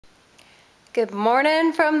Good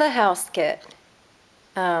morning from the house kit.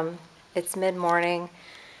 It's mid-morning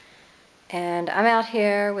and I'm out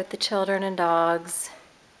here with the children and dogs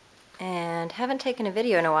and haven't taken a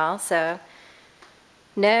video in a while, so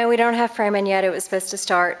no, we don't have framing yet. It was supposed to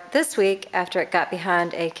start this week after it got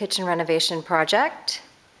behind a kitchen renovation project.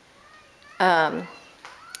 Then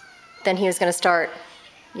he was going to start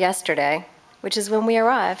yesterday, which is when we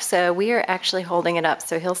arrived, so we are actually holding it up,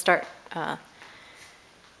 so he'll start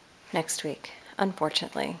next week.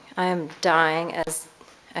 Unfortunately, I am dying, as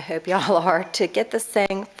I hope y'all are, to get this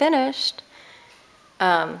thing finished.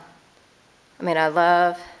 I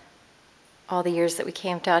love all the years that we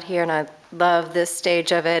camped out here, and I love this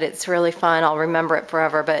stage of it. It's really fun. I'll remember it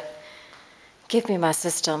forever, but give me my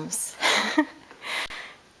systems.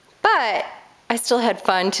 But I still had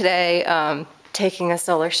fun today, taking a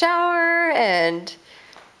solar shower, and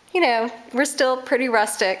we're still pretty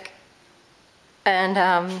rustic,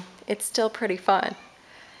 and it's still pretty fun.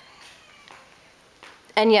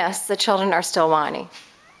 And yes, the children are still whiny.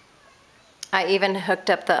 I even hooked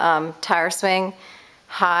up the tire swing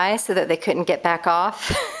high so that they couldn't get back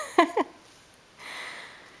off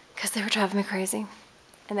because they were driving me crazy,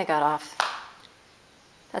 and they got off.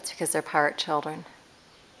 That's because they're pirate children.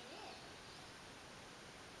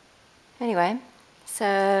 Anyway,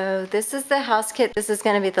 so this is the house kit. This is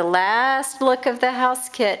going to be the last look of the house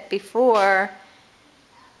kit before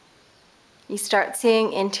you start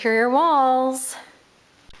seeing interior walls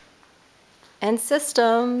and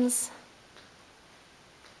systems.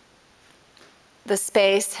 The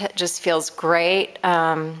space just feels great.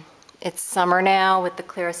 It's summer now with the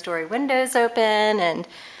clerestory windows open and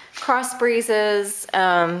cross breezes.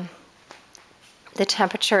 The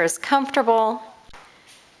temperature is comfortable.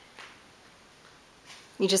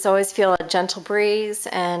 You just always feel a gentle breeze,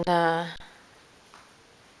 and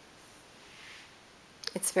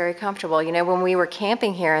it's very comfortable. When we were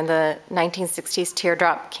camping here in the 1960s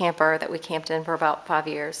teardrop camper that we camped in for about 5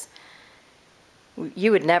 years,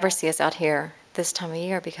 you would never see us out here this time of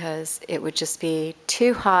year because it would just be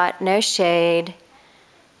too hot, no shade,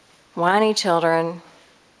 whiny children,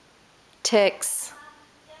 ticks,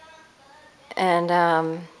 and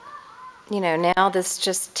now this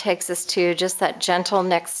just takes us to just that gentle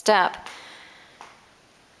next step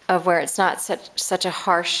of where it's not such a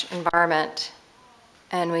harsh environment,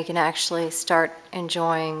 and we can actually start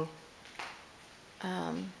enjoying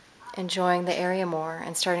the area more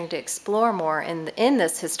and starting to explore more in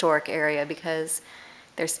this historic area, because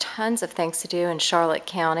there's tons of things to do in Charlotte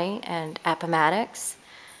County and Appomattox.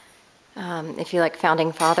 If you like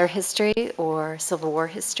founding father history or Civil War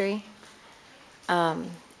history,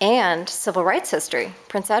 and civil rights history.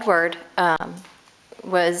 Prince Edward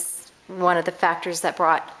was one of the factors that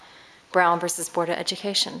brought Brown versus Board of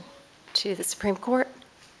Education to the Supreme Court.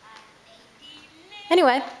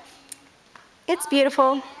 Anyway, it's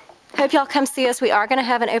beautiful. Hope y'all come see us. We are going to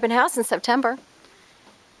have an open house in September.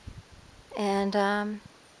 And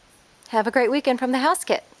have a great weekend from the house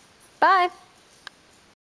kit. Bye.